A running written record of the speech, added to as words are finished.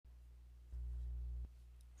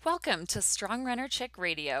Welcome to Strong Runner Chick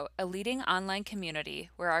Radio, a leading online community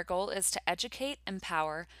where our goal is to educate,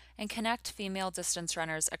 empower, and connect female distance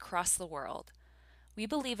runners across the world. We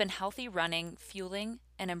believe in healthy running, fueling,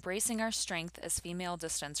 and embracing our strength as female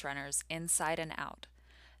distance runners inside and out.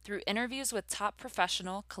 Through interviews with top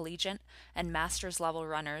professional, collegiate, and master's level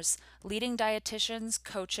runners, leading dietitians,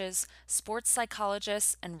 coaches, sports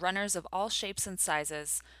psychologists, and runners of all shapes and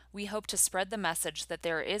sizes, we hope to spread the message that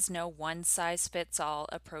there is no one size fits all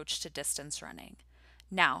approach to distance running.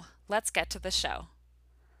 Now, let's get to the show.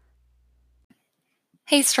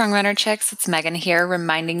 Hey, Strong Runner Chicks, it's Megan here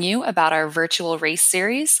reminding you about our virtual race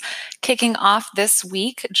series kicking off this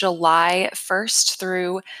week, July 1st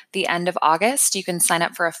through the end of August. You can sign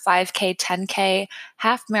up for a 5K, 10K,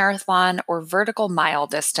 half marathon, or vertical mile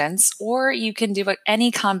distance, or you can do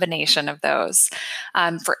any combination of those.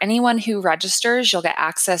 For anyone who registers, you'll get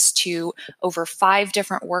access to over 5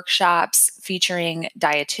 different workshops featuring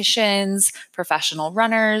dietitians, professional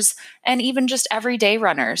runners, and even just everyday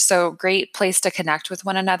runners. So, great place to connect with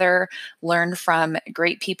one another, learn from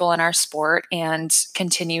great people in our sport, and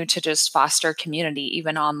continue to just foster community,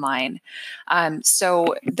 even online.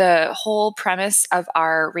 So, the whole premise of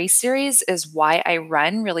our race series is Why I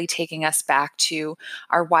Run, really taking us back to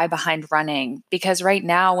our why behind running. Because right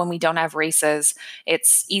now, when we don't have races,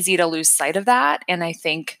 it's easy to lose sight of that. And I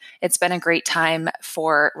think it's been a great time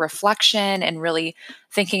for reflection and really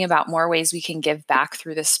thinking about more ways we can give back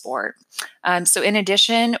through the sport. So, in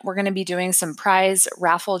addition, we're going to be doing some prize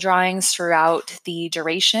raffle drawings throughout the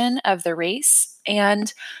duration of the race.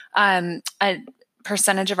 And a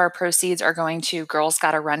percentage of our proceeds are going to Girls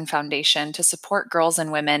Gotta Run Foundation to support girls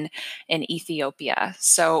and women in Ethiopia.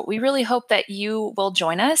 So, we really hope that you will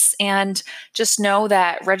join us, and just know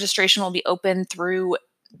that registration will be open through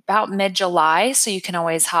about mid-July, so you can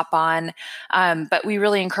always hop on. But we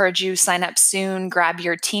really encourage you, sign up soon, grab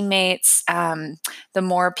your teammates. The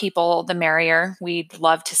more people, the merrier. We'd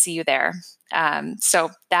love to see you there.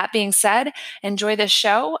 So that being said, enjoy this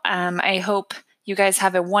show. I hope you guys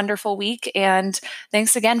have a wonderful week, and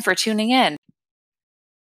thanks again for tuning in.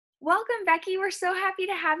 Welcome, Becky. We're so happy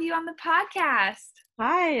to have you on the podcast.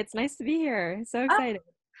 Hi, it's nice to be here. So Oh, excited.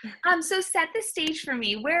 so set the stage for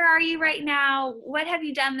me. Where are you right now? What have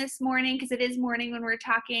you done this morning? Because it is morning when we're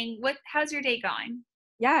talking. How's your day going?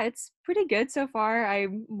 Yeah, it's pretty good so far. I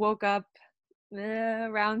woke up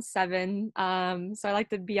around 7. So I like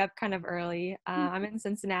to be up kind of early. I'm in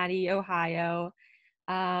Cincinnati, Ohio.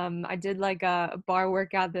 I did like a bar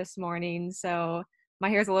workout this morning, so my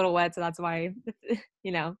hair's a little wet, so that's why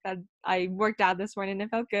that I worked out this morning and it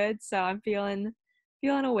felt good. So I'm feeling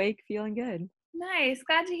awake, feeling good. Nice.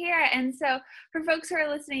 Glad to hear it. And so, for folks who are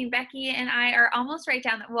listening, Becky and I are almost right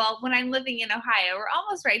down well, when I'm living in Ohio, we're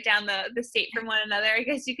almost right down the state from one another, I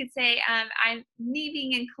guess you could say. I'm me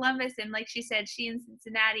being in Columbus, and like she said, she in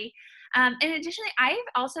Cincinnati. And additionally, I've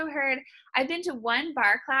also heard I've been to one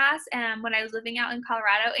bar class when I was living out in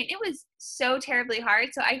Colorado, and it was so terribly hard.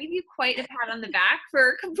 So I give you quite a pat on the back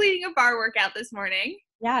for completing a bar workout this morning.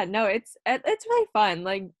 Yeah, no, it's really fun.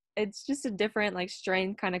 Like it's just a different like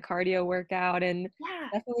strength kind of cardio workout, and Yeah.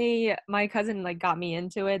 definitely my cousin like got me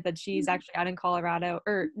into it. That she's Mhm. actually out in Colorado,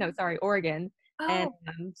 or no, sorry, Oregon, and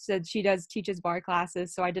Oh, said she does teaches bar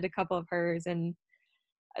classes. So I did a couple of hers, and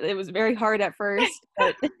it was very hard at first,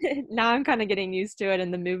 but now I'm kind of getting used to it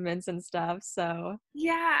and the movements and stuff. So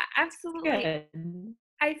yeah, absolutely. good.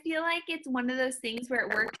 I feel like it's one of those things where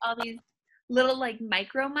it works all these little like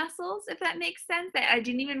micro muscles, if that makes sense, that I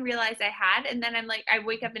didn't even realize I had. And then I'm like, I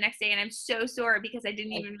wake up the next day and I'm so sore because I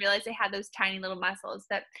didn't even realize I had those tiny little muscles.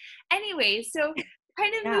 But anyway, so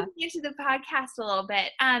kind of Yeah. moving into the podcast a little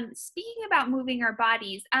bit. Speaking about moving our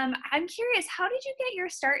bodies, I'm curious, how did you get your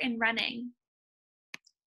start in running?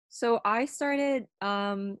 So I started,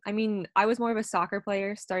 I mean, I was more of a soccer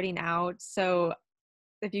player starting out. So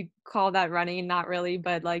if you call that running, not really,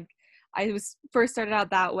 but like I was first started out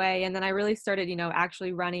that way. And then I really started,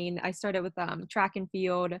 actually running. I started with track and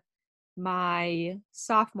field my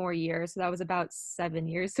sophomore year. So that was about 7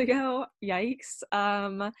 years ago. Yikes.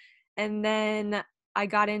 And then I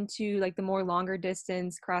got into like the more longer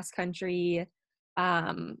distance cross country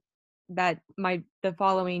um the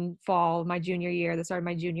following fall, my junior year, the start of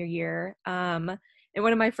my junior year. And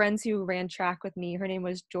one of my friends who ran track with me, her name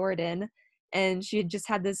was Jordan, and she had just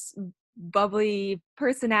had this bubbly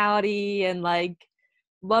personality and like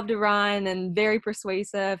loved to run and very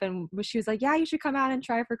persuasive, and she was like, yeah, you should come out and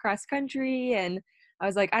try for cross country. And I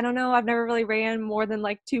was like, I don't know, I've never really ran more than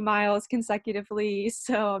like 2 miles consecutively,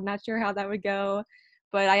 so I'm not sure how that would go.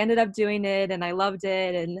 But I ended up doing it and I loved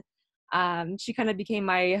it. And She kind of became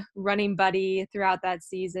my running buddy throughout that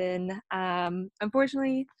season.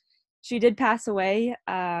 Unfortunately, she did pass away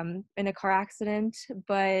in a car accident,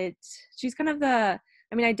 but she's kind of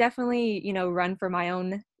I definitely, run for my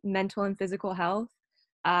own mental and physical health,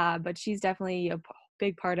 but she's definitely a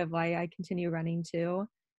big part of why I continue running too,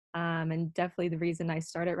 and definitely the reason I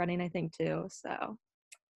started running, I think, too. So,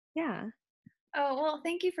 yeah. Oh, well,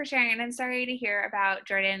 thank you for sharing. And I'm sorry to hear about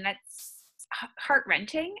Jordan. That's heart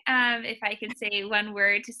wrenching, if I could say one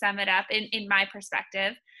word to sum it up in my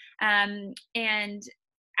perspective. And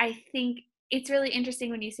I think it's really interesting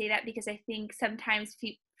when you say that, because I think sometimes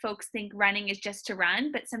folks think running is just to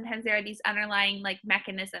run, but sometimes there are these underlying like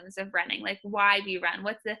mechanisms of running, like why we run,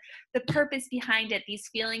 what's the purpose behind it, these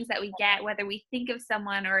feelings that we get, whether we think of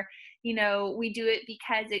someone or we do it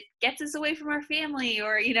because it gets us away from our family,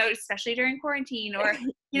 or especially during quarantine, or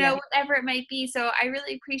Yeah. whatever it might be. So I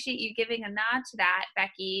really appreciate you giving a nod to that,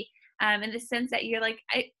 Becky, in the sense that you're like,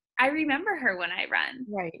 I remember her when I run.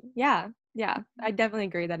 Right. Yeah. Yeah. I definitely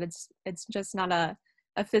agree that it's just not a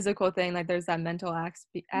physical thing. Like there's that mental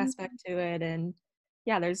aspect to it, and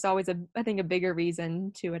yeah, there's always I think a bigger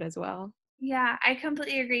reason to it as well. Yeah, I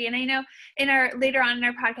completely agree. And I know in our later on in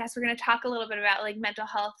our podcast, we're going to talk a little bit about like mental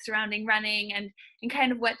health surrounding running and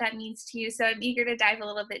kind of what that means to you. So I'm eager to dive a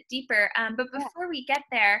little bit deeper. But Yeah. before we get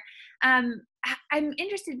there, I'm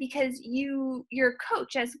interested because you're a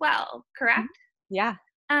coach as well, Mhm. correct? Yeah.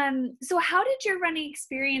 So how did your running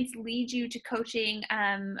experience lead you to coaching,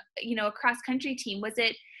 a cross country team? Was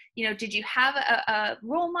it, did you have a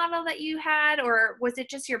role model that you had, or was it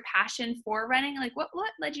just your passion for running? Like what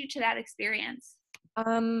led you to that experience?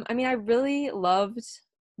 I really loved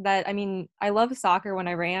that. I love soccer when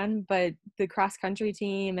I ran, but the cross country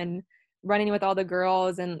team and running with all the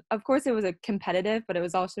girls, and of course it was a competitive, but it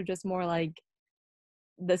was also just more like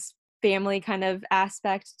this family kind of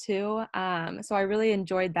aspect too. So I really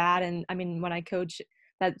enjoyed that, and when I coach,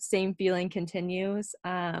 that same feeling continues.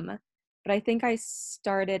 But I think I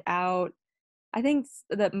started out. I think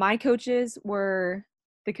that my coaches were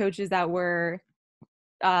the coaches that were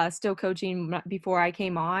still coaching before I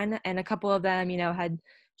came on, and a couple of them, had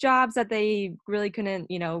jobs that they really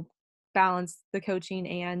couldn't, balance the coaching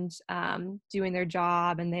and doing their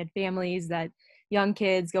job, and they had families that young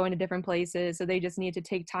kids going to different places, so they just needed to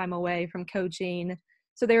take time away from coaching.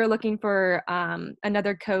 So they were looking for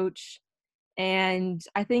another coach, and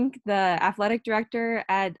I think the athletic director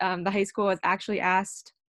at the high school has actually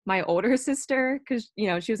asked my older sister, because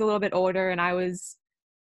she was a little bit older, and I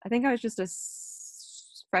think I was just a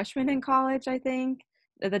freshman in college, I think,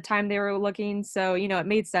 at the time they were looking. So, it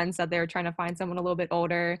made sense that they were trying to find someone a little bit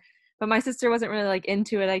older. But my sister wasn't really like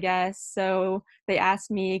into it, I guess. So they asked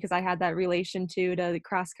me because I had that relation to the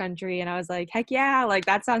cross country. And I was like, heck yeah, like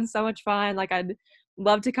that sounds so much fun. Like I'd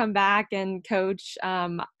love to come back and coach. I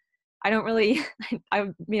don't really, I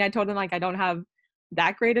told them like I don't have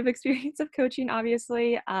that great of experience of coaching,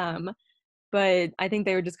 obviously. But I think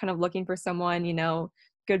they were just kind of looking for someone,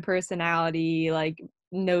 good personality, like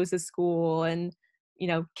knows the school and,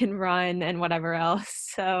 can run and whatever else.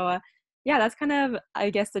 So, yeah, that's kind of,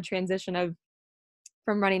 I guess, the transition of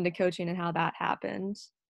from running to coaching and how that happened.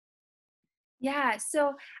 Yeah,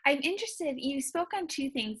 so I'm interested. You spoke on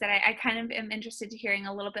two things that I kind of am interested to hearing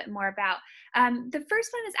a little bit more about. The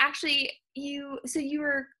first one is actually so you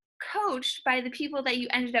were coached by the people that you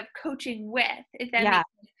ended up coaching with, if that Yeah. makes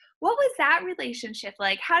sense. What was that relationship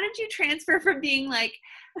like? How did you transfer from being like,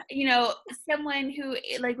 someone who,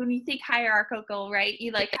 like when you think hierarchical, right?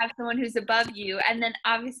 You like have someone who's above you, and then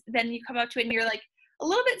obviously then you come up to it and you're like a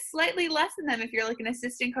little bit slightly less than them if you're like an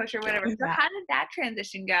assistant coach or whatever. So Yeah. how did that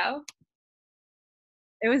transition go?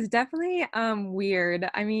 It was definitely weird.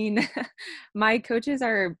 My coaches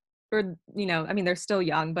they're still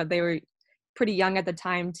young, but they were pretty young at the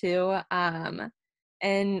time too.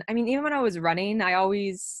 And even when I was running,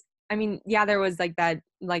 yeah, there was like that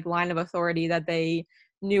like line of authority that they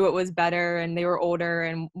knew it was better and they were older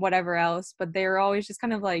and whatever else, but they were always just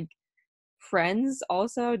kind of like friends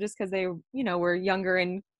also, just because they, were younger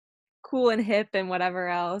and cool and hip and whatever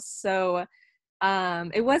else. So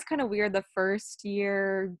it was kind of weird the first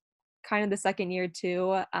year, kind of the second year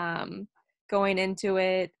too, going into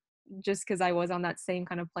it, just because I was on that same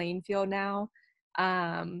kind of playing field now.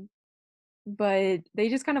 Um, but they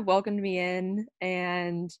just kind of welcomed me in,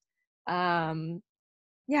 and um,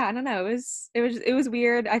 yeah, I don't know. It was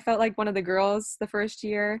weird. I felt like one of the girls the first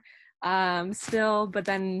year, still, but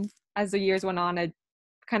then as the years went on, it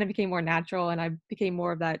kind of became more natural, and I became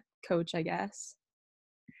more of that coach, I guess.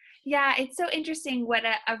 Yeah, it's so interesting what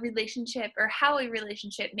a relationship or how a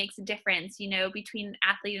relationship makes a difference, between an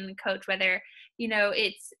athlete and a coach, whether,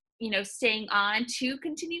 it's staying on to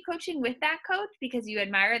continue coaching with that coach because you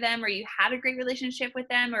admire them or you had a great relationship with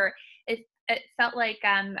them, or it felt like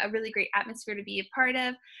a really great atmosphere to be a part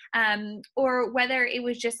of, or whether it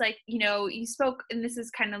was just like, you spoke, and this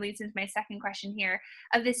is kind of leads into my second question here,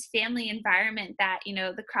 of this family environment that,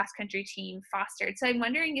 the cross country team fostered. So I'm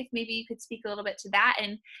wondering if maybe you could speak a little bit to that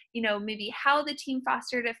and, maybe how the team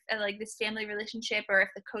fostered like this family relationship, or if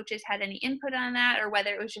the coaches had any input on that, or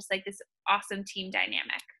whether it was just like this awesome team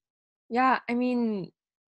dynamic. Yeah, I mean,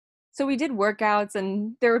 so we did workouts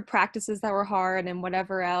and there were practices that were hard and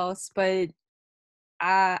whatever else, but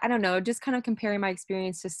I don't know, just kind of comparing my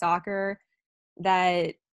experience to soccer,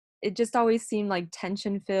 that it just always seemed like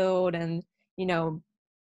tension filled and, you know,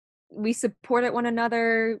 we supported one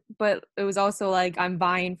another, but it was also like I'm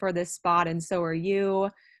vying for this spot and so are you.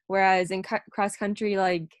 Whereas in cross country,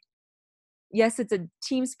 like, yes, it's a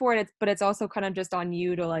team sport, but it's also kind of just on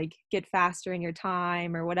you to like get faster in your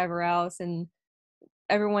time or whatever else. And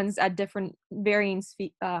everyone's at different varying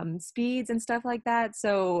speeds and stuff like that.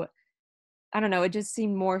 So I don't know, it just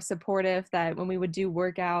seemed more supportive that when we would do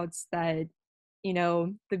workouts that,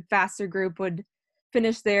 the faster group would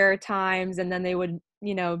finish their times and then they would,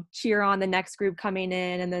 cheer on the next group coming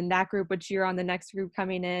in and then that group would cheer on the next group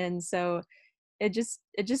coming in. So it just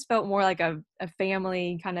felt more like a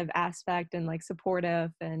family kind of aspect and like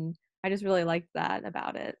supportive, and I just really liked that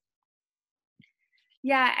about it.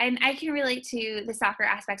 Yeah, and I can relate to the soccer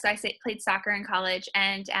aspect. So played soccer in college,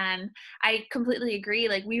 and I completely agree.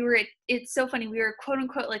 Like it's so funny. We were quote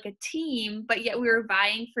unquote like a team, but yet we were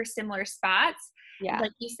vying for similar spots, Yeah.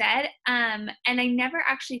 like you said. And I never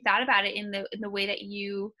actually thought about it in the way that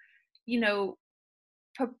you know,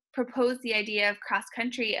 propose the idea of cross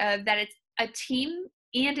country, of that it's a team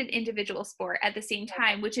and an individual sport at the same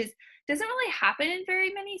time, which is doesn't really happen in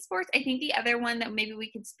very many sports. I think the other one that maybe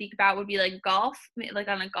we could speak about would be like golf, like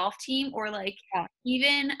on a golf team, or like Yeah.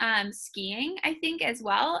 even skiing, I think as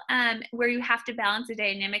well, where you have to balance the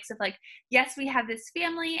dynamics of like, yes, we have this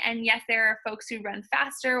family, and yes, there are folks who run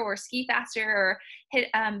faster or ski faster or hit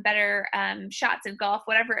better shots in golf,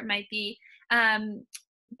 whatever it might be.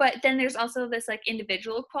 But then there's also this like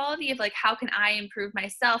individual quality of like, how can I improve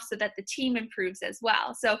myself so that the team improves as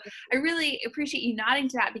well? So I really appreciate you nodding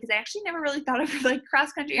to that, because I actually never really thought of like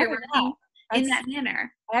cross country Oh, or yeah. running in that manner.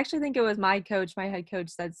 I actually think it was my head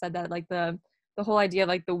coach that said that, like, the whole idea of,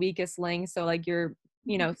 like, the weakest link, so, like, your,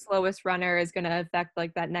 slowest runner is gonna affect,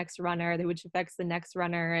 like, that next runner, which affects the next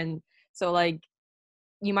runner, and so, like,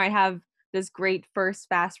 you might have this great first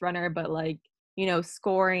fast runner, but, like,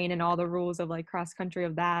 scoring and all the rules of, like, cross country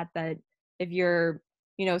of that if your,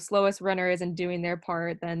 slowest runner isn't doing their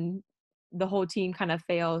part, then the whole team kind of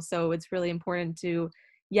fails, so it's really important to,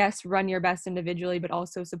 yes, run your best individually, but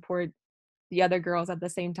also support the other girls at the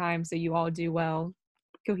same time so you all do well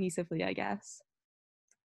cohesively, I guess.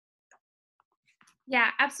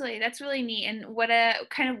 Yeah, absolutely. That's really neat. And what a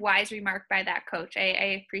kind of wise remark by that coach.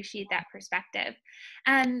 I appreciate that perspective.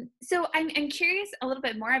 So I'm curious a little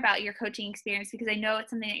bit more about your coaching experience, because I know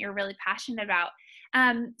it's something that you're really passionate about.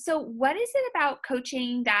 So what is it about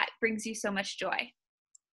coaching that brings you so much joy?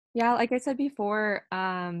 Yeah, like I said before,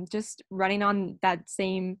 just running on that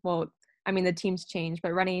same, well, I mean, the teams change,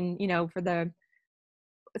 but running, for the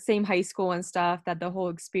same high school and stuff, that the whole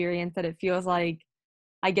experience, that it feels like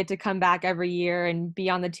I get to come back every year and be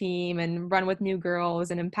on the team and run with new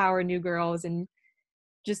girls and empower new girls and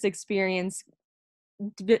just experience,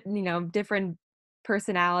 different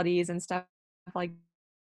personalities and stuff, like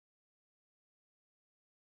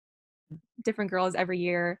different girls every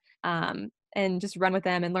year, and just run with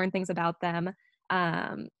them and learn things about them.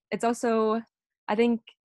 It's also, I think,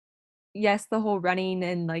 yes, the whole running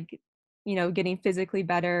and like, getting physically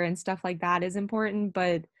better and stuff like that is important.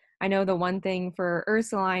 But I know the one thing for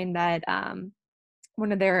Ursuline that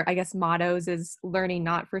one of their, I guess, mottos is learning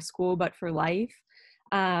not for school, but for life.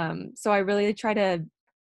 So I really try to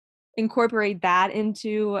incorporate that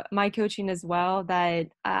into my coaching as well, that,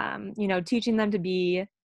 teaching them to be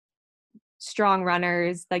strong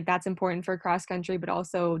runners, like that's important for cross country, but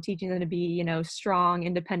also teaching them to be, strong,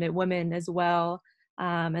 independent women as well,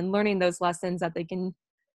 and learning those lessons that they can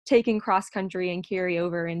take in cross country and carry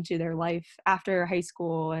over into their life after high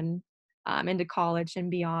school and into college and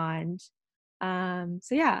beyond.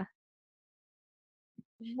 So yeah.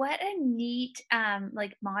 What a neat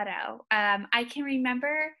like motto. I can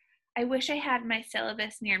remember I wish I had my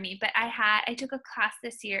syllabus near me, but I took a class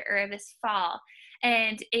this year or this fall,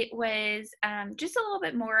 and it was just a little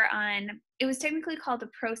bit more on. It was technically called a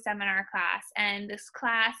pro seminar class, and this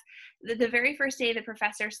class, the very first day, the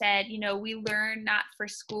professor said, we learn not for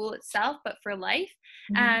school itself, but for life.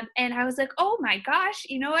 And I was like, oh my gosh,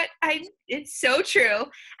 you know what? It's so true.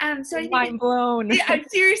 So I think Mind blown. yeah,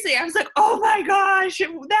 seriously, I was like, oh my gosh,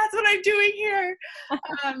 that's what I'm doing here.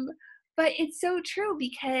 Um, but it's so true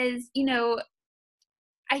because,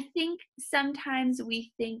 I think sometimes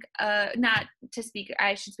we think, not to speak,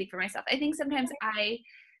 I should speak for myself. I think sometimes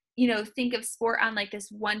think of sport on like this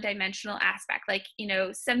one dimensional aspect. Like,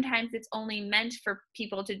 sometimes it's only meant for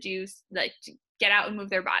people to do, like, to get out and move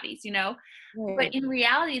their bodies. But Right. in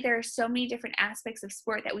reality, there are so many different aspects of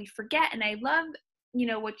sport that we forget. And I love,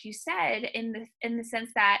 what you said in the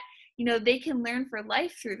sense that, they can learn for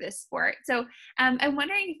life through this sport. So I'm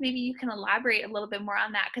wondering if maybe you can elaborate a little bit more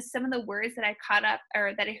on that, because some of the words that I caught up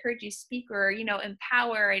or that I heard you speak were,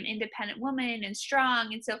 empower and independent woman and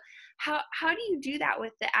strong. And so how do you do that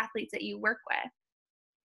with the athletes that you work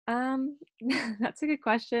with? Um, that's a good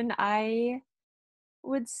question. I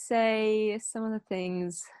would say some of the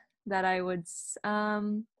things that I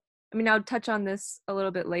mean, I'll touch on this a little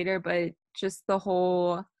bit later, but just the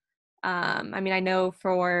whole, I mean, I know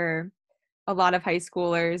for a lot of high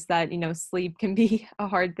schoolers that, sleep can be a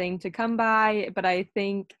hard thing to come by, but I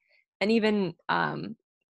think, and even,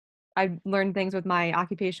 I've learned things with my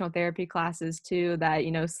occupational therapy classes too, that,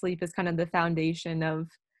 sleep is kind of the foundation of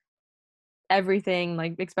everything,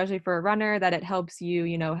 like, especially for a runner, that it helps you,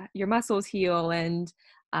 your muscles heal. And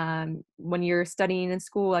when you're studying in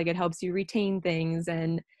school, like, it helps you retain things.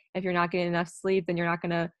 And if you're not getting enough sleep, then you're not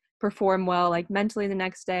going to perform well, like, mentally the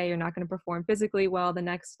next day. You're not going to perform physically well the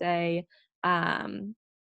next day. um,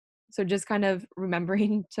 so just kind of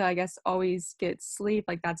remembering to, I guess, always get sleep,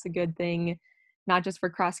 like, that's a good thing, not just for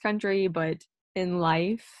cross country but in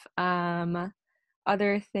life.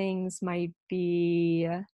 Other things might be,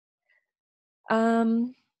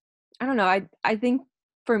 um I don't know. I think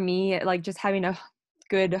for me, like, just having a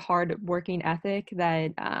good hard working ethic,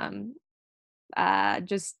 that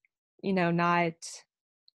just, not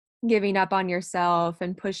giving up on yourself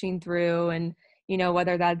and pushing through. And,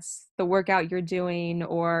 whether that's the workout you're doing,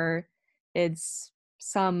 or it's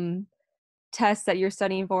some test that you're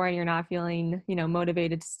studying for and you're not feeling,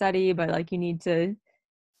 motivated to study, but, like, you need to,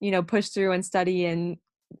 push through and study, and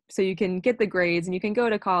so you can get the grades and you can go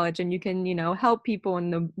to college and you can, help people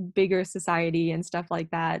in the bigger society and stuff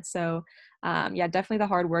like that. So, yeah, definitely the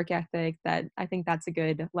hard work ethic, that I think that's a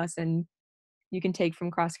good lesson you can take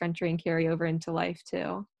from cross country and carry over into life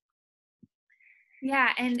too. Yeah,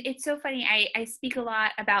 and it's so funny. I speak a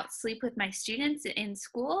lot about sleep with my students in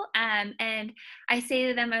school, and I say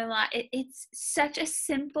to them a lot, it's such a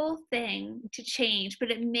simple thing to change,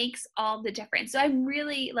 but it makes all the difference. So I'm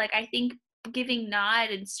really like, I think giving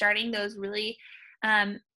nod and starting those really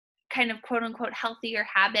um, kind of quote unquote healthier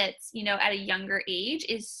habits, at a younger age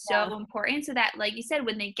is Yeah. so important. So that, like you said,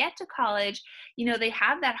 when they get to college, they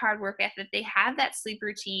have that hard work ethic, they have that sleep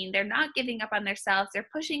routine, they're not giving up on themselves, they're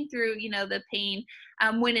pushing through, the pain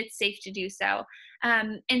when it's safe to do so.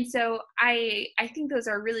 And so I think those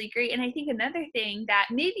are really great. And I think another thing that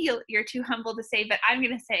maybe you're too humble to say, but I'm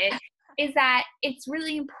going to say it, is that it's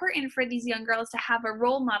really important for these young girls to have a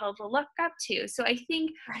role model to look up to. So I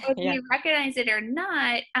think whether Yeah. you recognize it or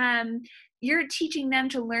not, you're teaching them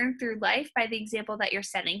to learn through life by the example that you're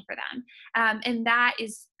setting for them. And that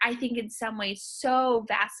is, I think, in some ways so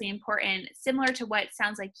vastly important, similar to what it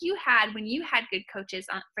sounds like you had when you had good coaches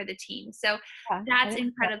for the team. So Yeah, I that's didn't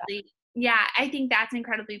think about that. incredibly, yeah, I think that's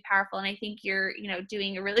incredibly powerful. And I think you're,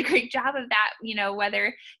 doing a really great job of that,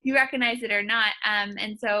 whether you recognize it or not.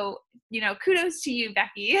 And so, kudos to you,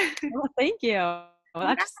 Becky. Well, thank you. Well,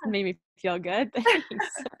 that Yeah. just made me feel good.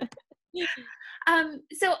 Thanks.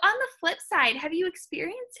 So on the flip side, have you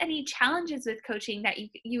experienced any challenges with coaching that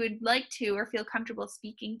you would like to or feel comfortable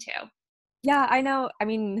speaking to? Yeah, I know. I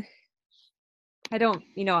mean, I don't,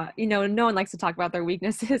 no one likes to talk about their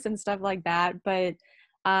weaknesses and stuff like that, but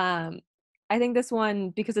um I think this one,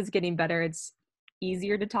 because it's getting better, it's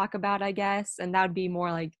easier to talk about, I guess, and that would be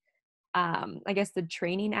more like, I guess, the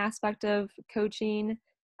training aspect of coaching.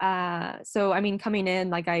 So I mean, coming in,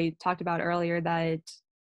 like I talked about earlier, that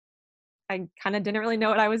I kind of didn't really know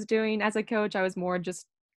what I was doing as a coach. I was more just,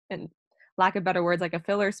 in lack of better words, like a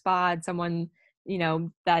filler spot, someone,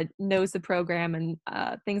 that knows the program and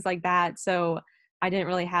things like that. So I didn't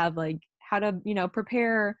really have, like, how to,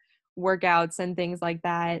 prepare workouts and things like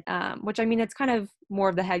that. Which, I mean, it's kind of more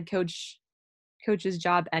of the coach's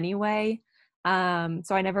job anyway.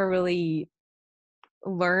 So I never really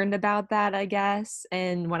learned about that, I guess.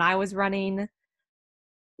 And when I was running,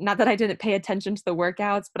 not that I didn't pay attention to the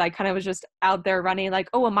workouts, but I kind of was just out there running like,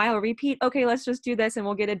 oh, a mile repeat. Okay, let's just do this and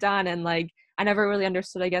we'll get it done. And like, I never really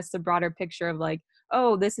understood, I guess, the broader picture of like,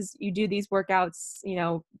 oh, this is, you do these workouts,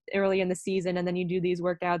 early in the season, and then you do these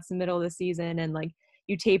workouts in the middle of the season, and like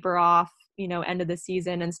you taper off, end of the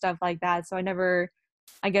season and stuff like that. So I never,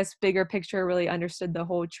 I guess, bigger picture really understood the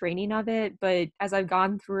whole training of it. But as I've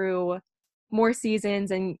gone through more seasons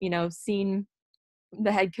and, seen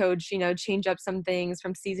the head coach, change up some things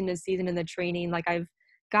from season to season in the training. Like I've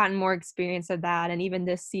gotten more experience of that. And even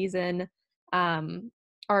this season,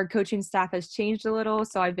 our coaching staff has changed a little.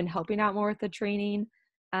 So I've been helping out more with the training.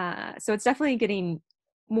 So it's definitely getting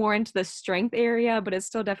more into the strength area, but it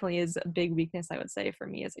still definitely is a big weakness, I would say, for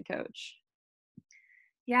me as a coach.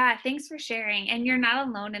 Yeah, thanks for sharing. And you're not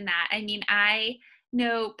alone in that. I mean, I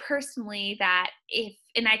know personally that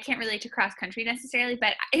and I can't relate to cross country necessarily,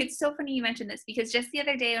 but it's so funny you mentioned this because just the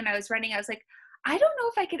other day when I was running, I was like, I don't know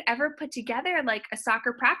if I could ever put together like a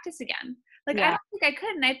soccer practice again. Like, I Yeah, don't think I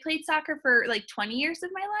could. And I played soccer for like 20 years of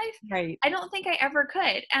my life. right. I don't think I ever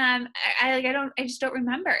could. I just don't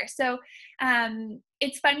remember. So,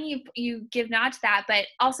 it's funny you give nod to that, but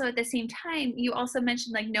also at the same time, you also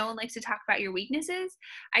mentioned like no one likes to talk about your weaknesses.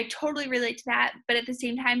 I totally relate to that, but at the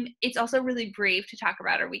same time, it's also really brave to talk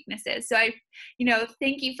about our weaknesses. So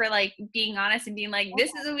thank you for like being honest and being like,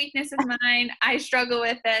 this is a weakness of mine. I struggle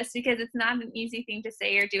with this because it's not an easy thing to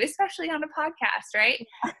say or do, especially on a podcast, right?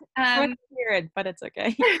 I Um, hear it, but it's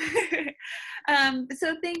okay.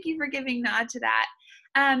 so thank you for giving nod to that.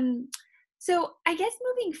 So I guess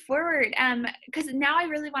moving forward, because now I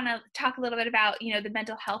really want to talk a little bit about, the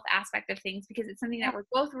mental health aspect of things because it's something that we're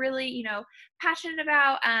both really, passionate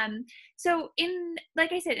about. So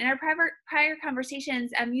like I said, in our prior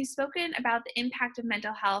conversations, you've spoken about the impact of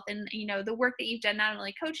mental health and, the work that you've done, not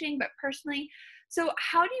only coaching, but personally. So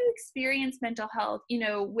how do you experience mental health,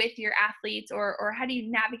 with your athletes or how do you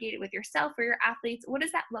navigate it with yourself or your athletes? What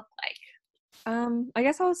does that look like? I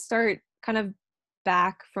guess I'll start kind of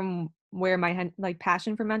back from where my like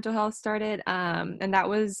passion for mental health started. And that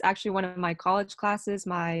was actually one of my college classes,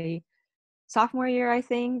 my sophomore year, I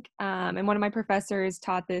think. And one of my professors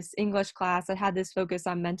taught this English class that had this focus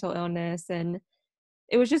on mental illness. And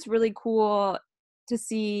it was just really cool to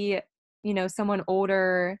see, someone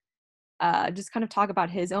older just kind of talk about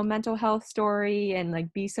his own mental health story and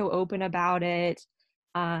like be so open about it.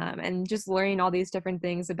 And just learning all these different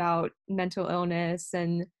things about mental illness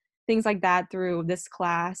and things like that through this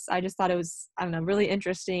class. I just thought it was, I don't know, really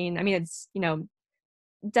interesting. I mean, it's,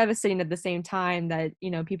 devastating at the same time that,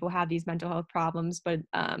 people have these mental health problems, but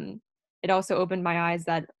it also opened my eyes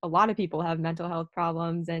that a lot of people have mental health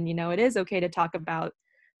problems and, it is okay to talk about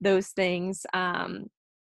those things.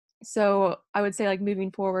 So I would say like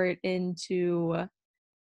moving forward into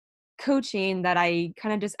coaching that I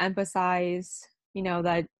kind of just emphasize,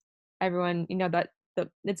 that everyone, that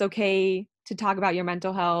it's okay to talk about your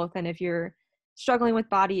mental health. And if you're struggling with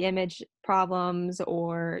body image problems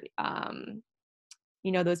or,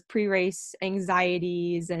 those pre-race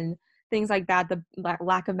anxieties and things like that, the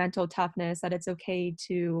lack of mental toughness, that it's okay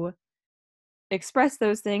to express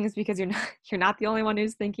those things because you're not the only one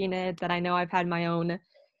who's thinking it. That I know I've had my own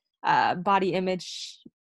body image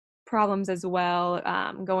problems as well,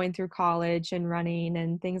 going through college and running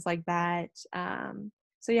and things like that.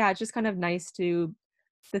 So yeah, it's just kind of nice to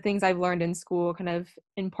the things I've learned in school, kind of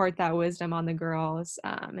impart that wisdom on the girls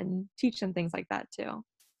and teach them things like that too.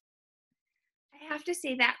 I have to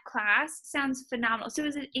say that class sounds phenomenal. So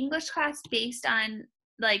is it English class based on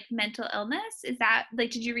like mental illness? Is that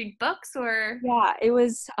like, did you read books or? Yeah, it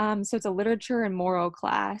was so it's a literature and moral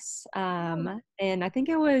class. And I think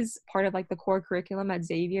it was part of like the core curriculum at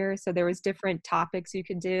Xavier. So there was different topics you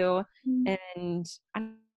could do. Mm. And I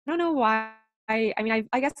don't know why I mean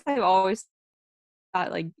I guess I've always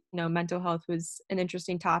thought like, mental health was an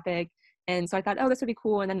interesting topic. And so I thought, oh, this would be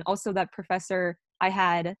cool. And then also that professor I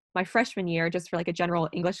had my freshman year just for like a general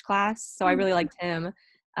English class. So I really liked him.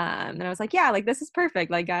 And I was like, yeah, like this is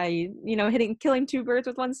perfect. Like killing two birds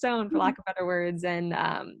with one stone, for lack of better words. And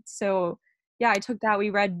so yeah, I took that.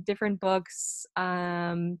 We read different books.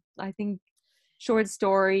 I think short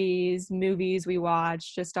stories, movies we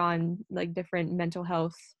watched just on like different mental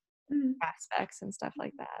health Mm. aspects and stuff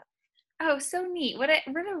like that. Oh, so neat. What a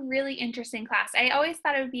really interesting class. I always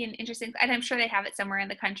thought it would be an interesting, and I'm sure they have it somewhere in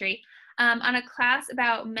the country, on a class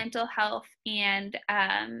about mental health and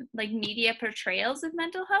like media portrayals of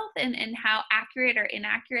mental health and how accurate or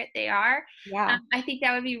inaccurate they are. Yeah. I think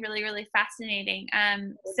that would be really, really fascinating.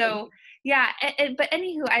 So yeah, but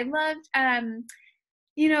anywho, I loved,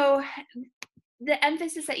 you know, the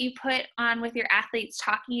emphasis that you put on with your athletes,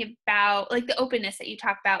 talking about like the openness that you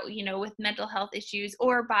talk about, with mental health issues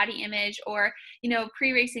or body image or,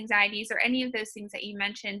 pre-race anxieties or any of those things that you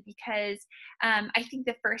mentioned, because I think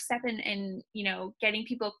the first step in getting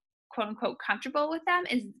people quote unquote comfortable with them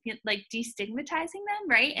is like destigmatizing them,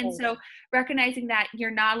 right? And so recognizing that you're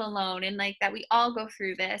not alone and like that we all go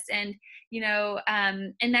through this, and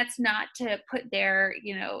and that's not to put their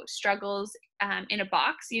struggles in a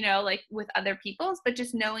box, like with other people's, but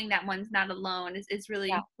just knowing that one's not alone is really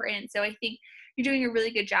important. So I think you're doing a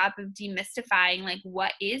really good job of demystifying like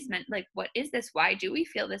what is meant, like what is this, why do we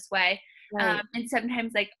feel this way? Right. And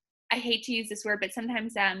sometimes, like, I hate to use this word, but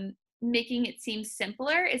sometimes making it seem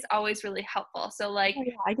simpler is always really helpful. So like, Oh,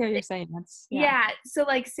 yeah, I get what you're saying. That's yeah, so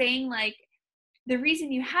like saying like the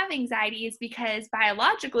reason you have anxiety is because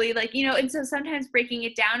biologically, like, and so sometimes breaking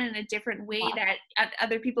it down in a different way that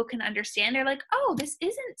other people can understand. They're like, oh, this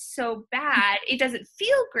isn't so bad. It doesn't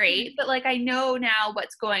feel great, but like, I know now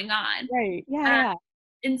what's going on. Right. Yeah, Um, yeah.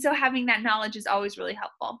 and so having that knowledge is always really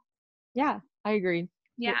helpful. Yeah, I agree.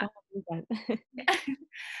 Yeah. 100%.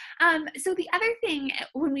 So the other thing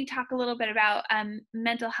when we talk a little bit about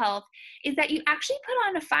mental health is that you actually put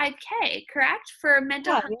on a 5K, correct? For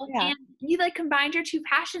mental Yeah, health, yeah, yeah. and you like combined your two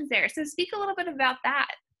passions there. So speak a little bit about that.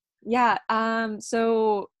 Yeah,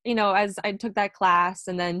 so, as I took that class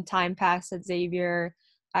and then time passed at Xavier,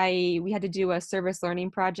 we had to do a service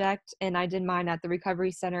learning project, and I did mine at the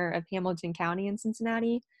Recovery Center of Hamilton County in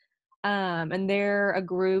Cincinnati. And they're a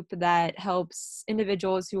group that helps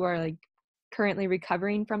individuals who are like currently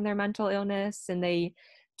recovering from their mental illness, and they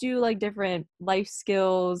do like different life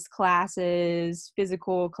skills classes,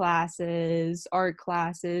 physical classes, art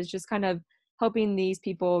classes, just kind of helping these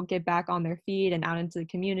people get back on their feet and out into the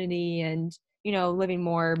community and living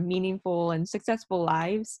more meaningful and successful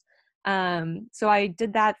lives. So I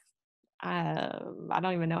did that. I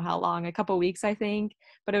don't even know how long, a couple weeks, I think,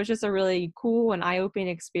 but it was just a really cool and eye-opening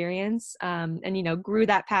experience, and grew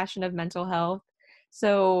that passion of mental health.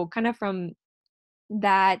 So kind of from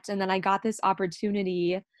that, and then I got this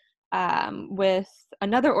opportunity with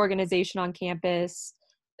another organization on campus.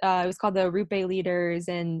 It was called the Rupe Leaders,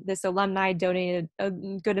 and this alumni donated a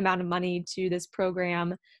good amount of money to this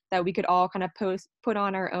program that we could all kind of put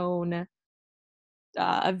on our own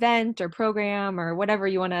event or program or whatever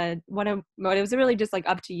you want to. It was really just like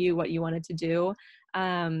up to you what you wanted to do.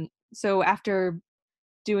 So after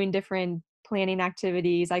doing different planning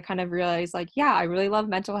activities, I kind of realized like, yeah, I really love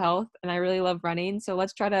mental health and I really love running. So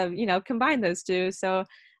let's try to, combine those two. So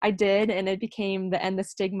I did, and it became the End the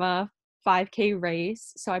Stigma 5K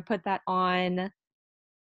race. So I put that on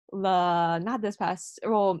not this past,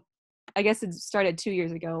 well, I guess it started 2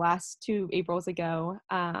 years ago, last 2 Aprils ago.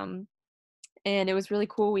 And it was really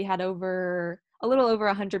cool. We had a little over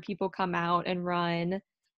 100 people come out and run.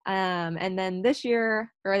 And then this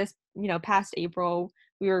year, or this, past April,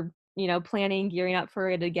 we were, planning, gearing up for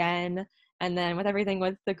it again. And then with everything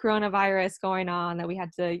with the coronavirus going on, that we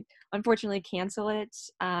had to unfortunately cancel it.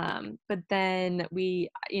 But then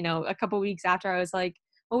a couple weeks after, I was like,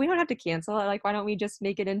 well, we don't have to cancel it. Like, why don't we just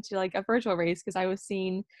make it into like a virtual race? Because I was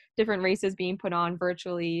seeing different races being put on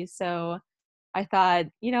virtually. So I thought,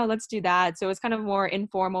 let's do that. So it was kind of more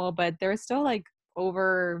informal, but there was still like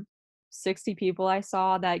over 60 people I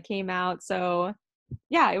saw that came out. So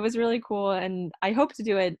yeah, it was really cool. And I hope to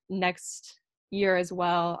do it next year as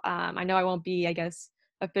well. I know I won't be, I guess,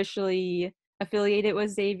 officially affiliated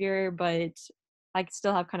with Xavier, but I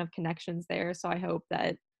still have kind of connections there. So I hope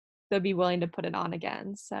that they'll be willing to put it on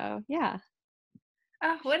again. So yeah.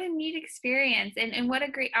 Oh, what a neat experience, and what a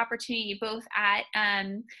great opportunity, both at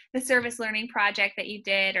the service learning project that you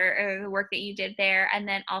did, or the work that you did there, and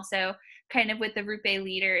then also kind of with the Rupe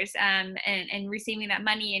Leaders, and receiving that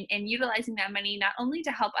money, and utilizing that money not only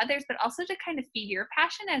to help others, but also to kind of feed your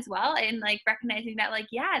passion as well, and like recognizing that like,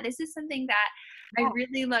 yeah, this is something that I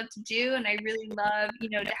really love to do, and I really love, to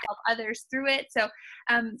help others through it. So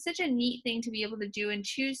such a neat thing to be able to do and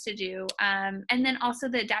choose to do. And then also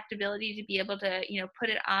the adaptability to be able to, put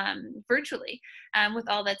it virtually with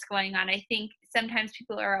all that's going on. I think sometimes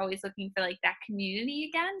people are always looking for like that community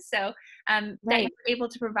again. So that you were able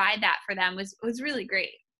to provide that for them was really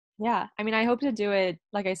great. Yeah. I mean, I hope to do it,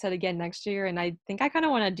 like I said, again next year. And I think I kind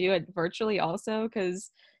of want to do it virtually also,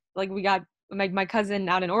 because like we got my cousin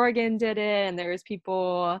out in Oregon did it, and there's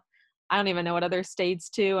people, I don't even know what other states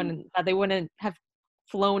too, and that they wouldn't have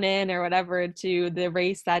flown in or whatever to the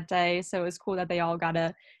race that day. So it was cool that they all got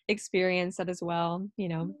to experience that as well,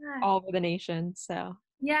 Yeah. all over the nation. So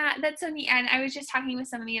Yeah, that's so neat. And I was just talking with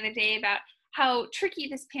someone the other day about how tricky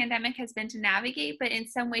this pandemic has been to navigate, but in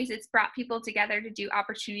some ways it's brought people together to do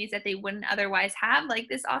opportunities that they wouldn't otherwise have, like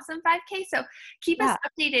this awesome 5K. So keep us Yeah.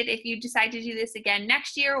 updated if you decide to do this again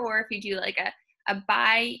next year, or if you do like a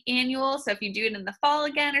biannual. So if you do it in the fall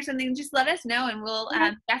again or something, just let us know and we'll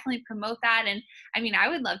Okay. definitely promote that. And I mean, I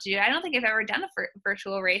would love to do it. I don't think I've ever done a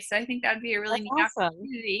virtual race, so I think that would be a really That's neat awesome.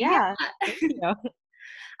 opportunity. Yeah. Yeah. Thank you.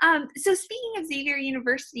 So speaking of Xavier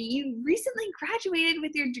University, you recently graduated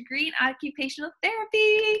with your degree in occupational therapy.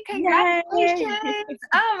 Yay! Congratulations.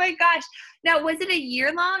 Oh my gosh. Now, was it a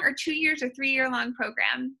year long or 2 years or 3 year long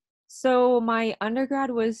program? So my undergrad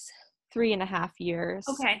was 3.5 years,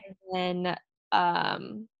 Okay. and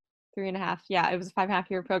then, 3.5, yeah, it was a 5.5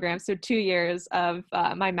 year program, so 2 years of,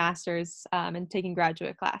 my master's, and taking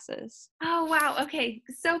graduate classes. Oh, wow. Okay.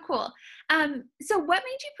 So cool. So what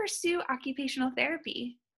made you pursue occupational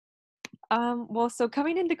therapy? Well, so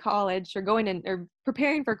coming into college or going in or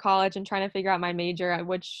preparing for college and trying to figure out my major,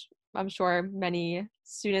 which I'm sure many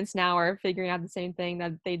students now are figuring out the same thing,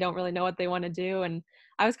 that they don't really know what they want to do. And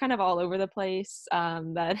I was kind of all over the place,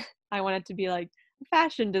 that I wanted to be like a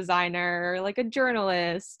fashion designer or like a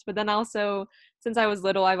journalist. But then also, since I was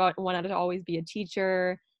little, wanted to always be a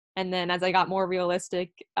teacher. And then as I got more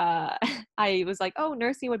realistic, I was like, oh,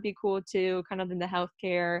 nursing would be cool too, kind of in the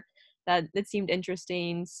healthcare. That it seemed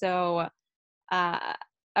interesting. So uh,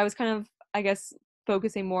 I was kind of, I guess,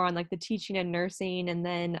 focusing more on like the teaching and nursing. And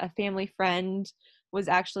then a family friend was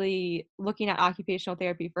actually looking at occupational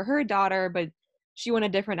therapy for her daughter, but she went a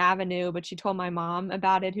different avenue. But she told my mom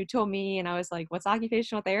about it, who told me, and I was like, "What's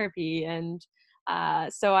occupational therapy?" And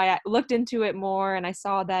so I looked into it more, and I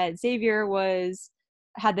saw that Xavier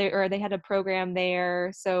they had a program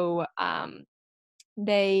there. So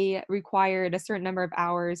they required a certain number of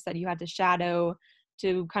hours that you had to shadow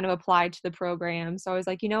to kind of apply to the program. So I was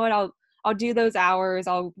like, you know what, I'll do those hours.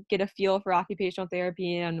 I'll get a feel for occupational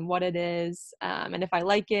therapy and what it is. And if I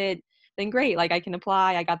like it, then great. Like I can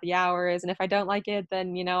apply. I got the hours. And if I don't like it,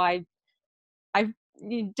 then I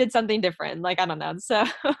did something different. Like I don't know. So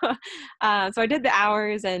so I did the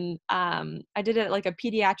hours, and I did it at like a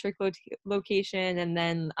pediatric location, and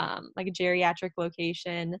then like a geriatric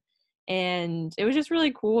location. And it was just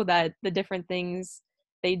really cool that the different things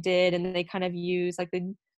they did, and then they kind of use like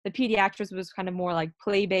the pediatrics was kind of more like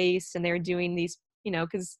play based, and they were doing these,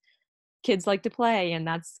 because kids like to play, and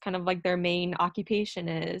that's kind of like their main occupation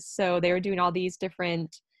is. So they were doing all these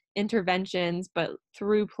different interventions but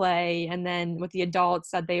through play. And then with the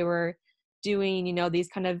adults, that they were doing, these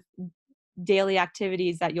kind of daily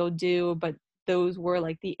activities that you'll do, but those were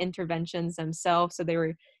like the interventions themselves. So they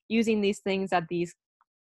were using these things that these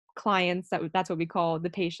clients, that's what we call the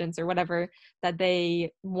patients or whatever, that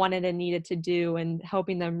they wanted and needed to do, and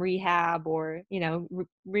helping them rehab or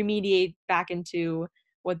remediate back into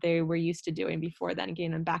what they were used to doing before then,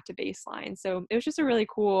 getting them back to baseline. So it was just a really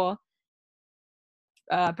cool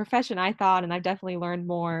profession, I thought, and I've definitely learned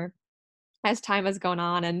more as time has gone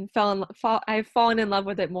on, and I've fallen in love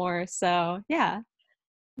with it more. So yeah.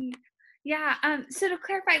 Yeah. So to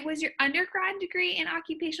clarify, was your undergrad degree in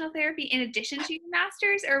occupational therapy in addition to your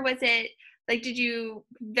master's, or was it like, did you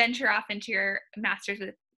venture off into your master's with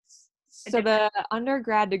a So different? the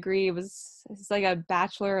undergrad degree it's like a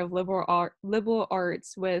bachelor of liberal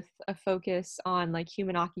arts with a focus on like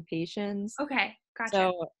human occupations. Okay. Gotcha.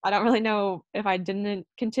 So I don't really know if I didn't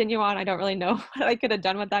continue on. I don't really know what I could have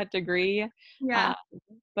done with that degree. Yeah. Uh,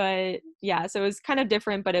 but yeah, so it was kind of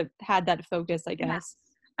different, but it had that focus, I Yeah. guess,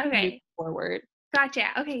 moving Okay. forward. Gotcha.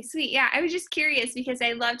 Okay, sweet. Yeah, I was just curious because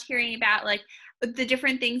I loved hearing about like the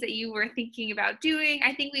different things that you were thinking about doing.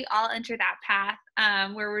 I think we all enter that path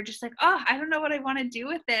where we're just like, oh, I don't know what I want to do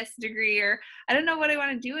with this degree, or I don't know what I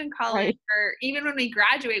want to do in college, Right. or even when we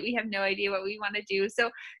graduate, we have no idea what we want to do. So,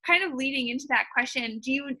 kind of leading into that question,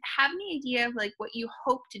 do you have any idea of like what you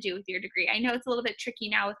hope to do with your degree? I know it's a little bit tricky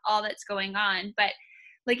now with all that's going on, but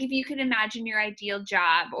like if you could imagine your ideal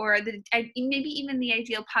job, or maybe even the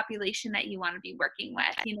ideal population that you want to be working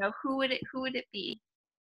with, who would it be?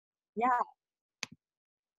 Yeah.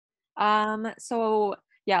 So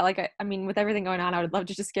yeah, like I mean, with everything going on, I would love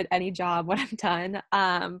to just get any job when I'm done.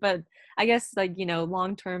 But I guess like,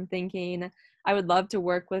 long-term thinking, I would love to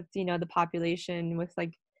work with, the population with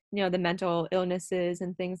like, the mental illnesses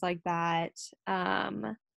and things like that.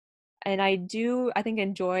 And I think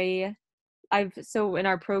enjoy so in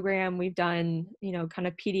our program we've done, kind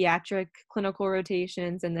of pediatric clinical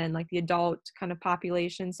rotations, and then like the adult kind of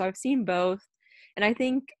population. So I've seen both. And I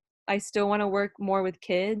think I still want to work more with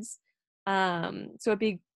kids. So it'd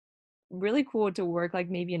be really cool to work like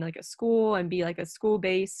maybe in like a school and be like a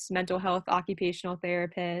school-based mental health occupational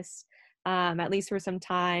therapist, at least for some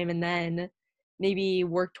time. And then maybe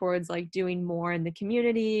work towards like doing more in the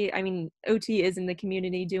community. I mean, OT is in the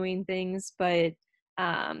community doing things, but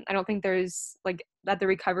I don't think there's like at the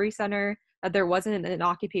recovery center that there wasn't an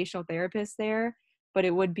occupational therapist there, but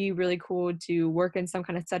it would be really cool to work in some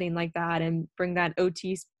kind of setting like that and bring that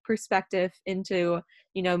OT perspective into,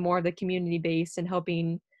 more of the community base and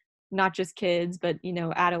helping not just kids, but,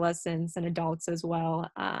 adolescents and adults as well.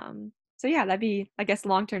 So yeah, that'd be, I guess,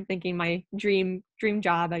 long-term thinking, my dream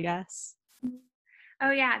job, I guess. Oh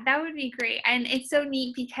yeah, that would be great. And it's so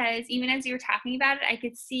neat because even as you were talking about it, I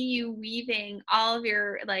could see you weaving all of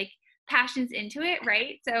your like passions into it,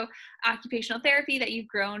 right? So occupational therapy that you've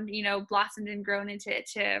grown, blossomed and grown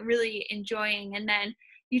into really enjoying. And then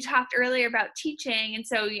you talked earlier about teaching. And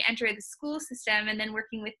so you enter the school system and then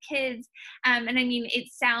working with kids. And I mean, it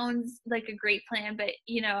sounds like a great plan, but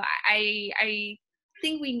I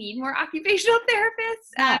think we need more occupational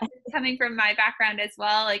therapists. Coming from my background as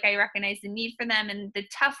well, like I recognize the need for them and the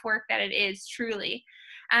tough work that it is truly.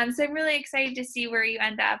 So I'm really excited to see where you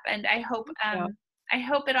end up, and I hope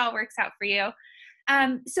it all works out for you.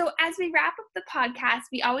 So as we wrap up the podcast,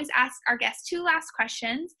 we always ask our guests 2 last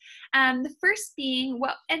questions. The first being,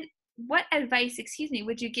 what advice,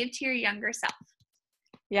 would you give to your younger self?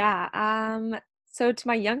 Yeah. So to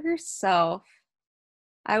my younger self,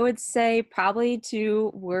 I would say probably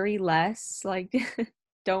to worry less. Like,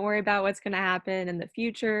 don't worry about what's going to happen in the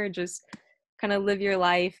future. Just kind of live your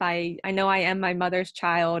life. I know I am my mother's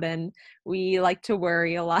child and we like to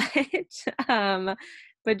worry a lot.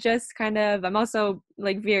 But just kind of, I'm also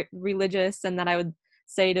like religious, and that I would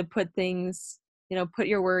say to put things, put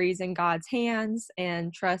your worries in God's hands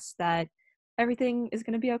and trust that everything is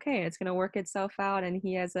going to be okay. It's going to work itself out, and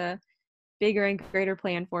He has a bigger and greater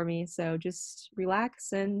plan for me. So just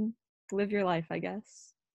relax and live your life, I guess.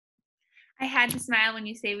 I had to smile when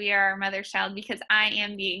you say we are our mother's child, because I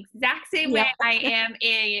am the exact same way. I am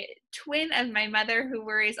a twin of my mother who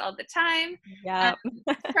worries all the time. Yeah.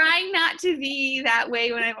 Trying not to be that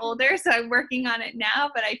way when I'm older, so I'm working on it now,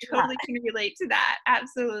 but I totally can relate to that.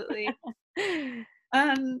 Absolutely.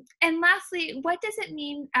 And lastly, what does it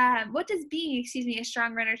mean? What does being, a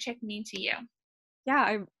strong runner chick mean to you? Yeah,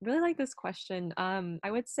 I really like this question. I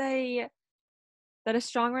would say that a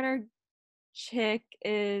strong runner chick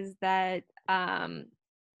is that,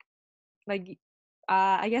 like,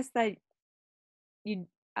 I guess that you,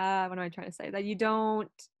 what am I trying to say? That you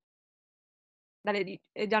don't, that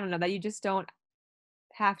I don't know, that you just don't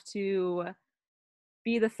have to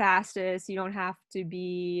be the fastest. You don't have to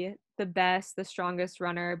be the best, the strongest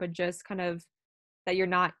runner, but just kind of that you're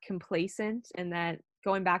not complacent, and that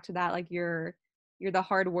going back to that, like you're the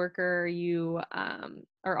hard worker. You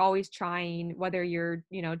are always trying, whether you're,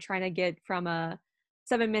 trying to get from a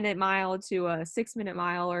 7-minute mile to a 6-minute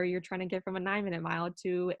mile, or you're trying to get from a 9-minute mile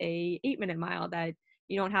to a 8-minute mile, that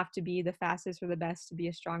you don't have to be the fastest or the best to be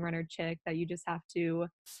a strong runner chick, that you just have to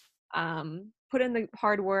put in the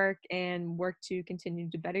hard work and work to continue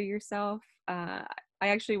to better yourself. I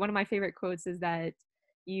actually, one of my favorite quotes is that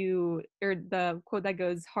the quote that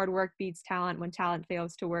goes, hard work beats talent when talent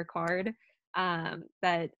fails to work hard.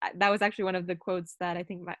 That was actually one of the quotes that I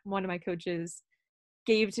think one of my coaches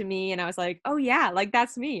gave to me, and I was like, oh yeah, like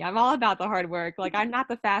that's me. I'm all about the hard work. Like, I'm not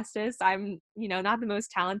the fastest, I'm not the most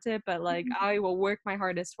talented, but like I will work my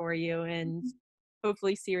hardest for you and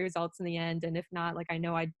hopefully see results in the end. And if not, like I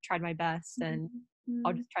know I tried my best, and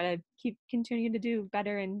I'll just try to keep continuing to do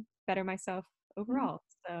better and better myself overall.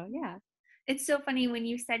 So yeah. It's so funny when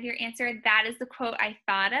you said your answer, that is the quote I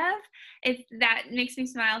thought of. That makes me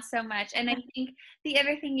smile so much. And I think the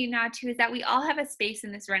other thing you nod to is that we all have a space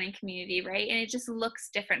in this running community, right? And it just looks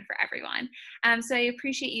different for everyone. So I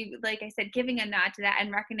appreciate you, like I said, giving a nod to that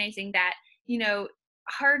and recognizing that,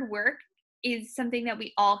 hard work is something that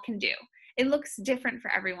we all can do. It looks different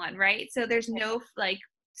for everyone, right? So there's no like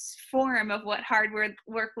form of what hard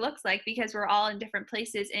work looks like, because we're all in different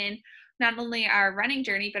places in not only our running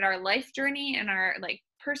journey, but our life journey and our like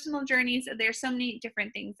personal journeys. There's so many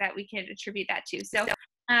different things that we can attribute that to. So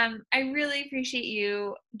I really appreciate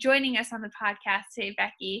you joining us on the podcast today,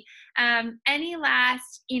 Becky. Any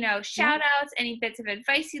last, shout outs, any bits of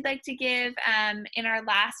advice you'd like to give in our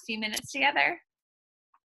last few minutes together?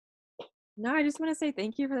 No, I just want to say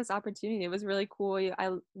thank you for this opportunity. It was really cool.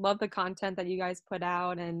 I love the content that you guys put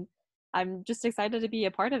out, and I'm just excited to be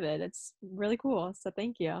a part of it. It's really cool. So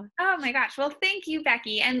thank you. Oh my gosh. Well, thank you,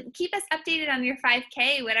 Becky. And keep us updated on your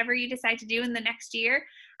 5K, whatever you decide to do in the next year.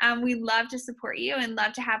 We love to support you and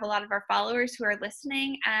love to have a lot of our followers who are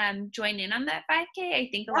listening join in on that 5K. I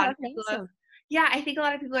think a lot of people have, Yeah, I think a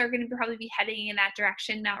lot of people are going to probably be heading in that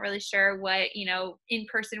direction, not really sure what,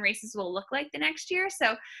 in-person races will look like the next year.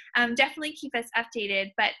 So definitely keep us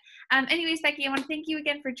updated. But anyways, Becky, I want to thank you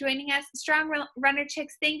again for joining us. Strong Runner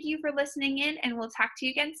Chicks, thank you for listening in, and we'll talk to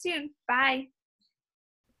you again soon. Bye.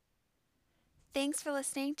 Thanks for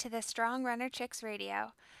listening to the Strong Runner Chicks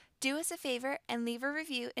Radio. Do us a favor and leave a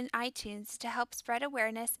review in iTunes to help spread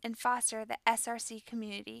awareness and foster the SRC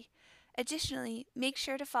community. Additionally, make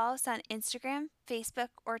sure to follow us on Instagram, Facebook,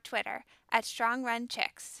 or Twitter at Strong Run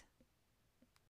Chicks.